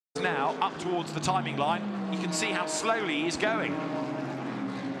now up towards the timing line. You can see how slowly he's going.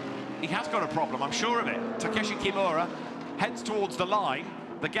 He has got a problem, I'm sure of it. Takeshi Kimura heads towards the line.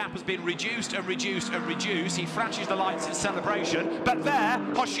 The gap has been reduced and reduced and reduced. He flashes the lights in celebration. But there,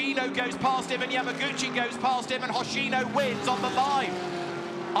 Hoshino goes past him and Yamaguchi goes past him and Hoshino wins on the line.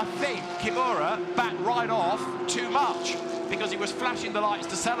 I think Kimura backed right off too much because he was flashing the lights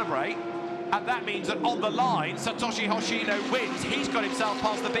to celebrate. And that means that on the line, Satoshi Hoshino wins. He's got himself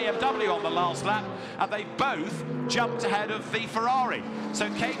past the BMW on the last lap, and they both jumped ahead of the Ferrari. So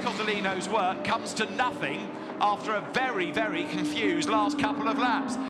Kei Cozzolino's work comes to nothing after a very, very confused last couple of laps.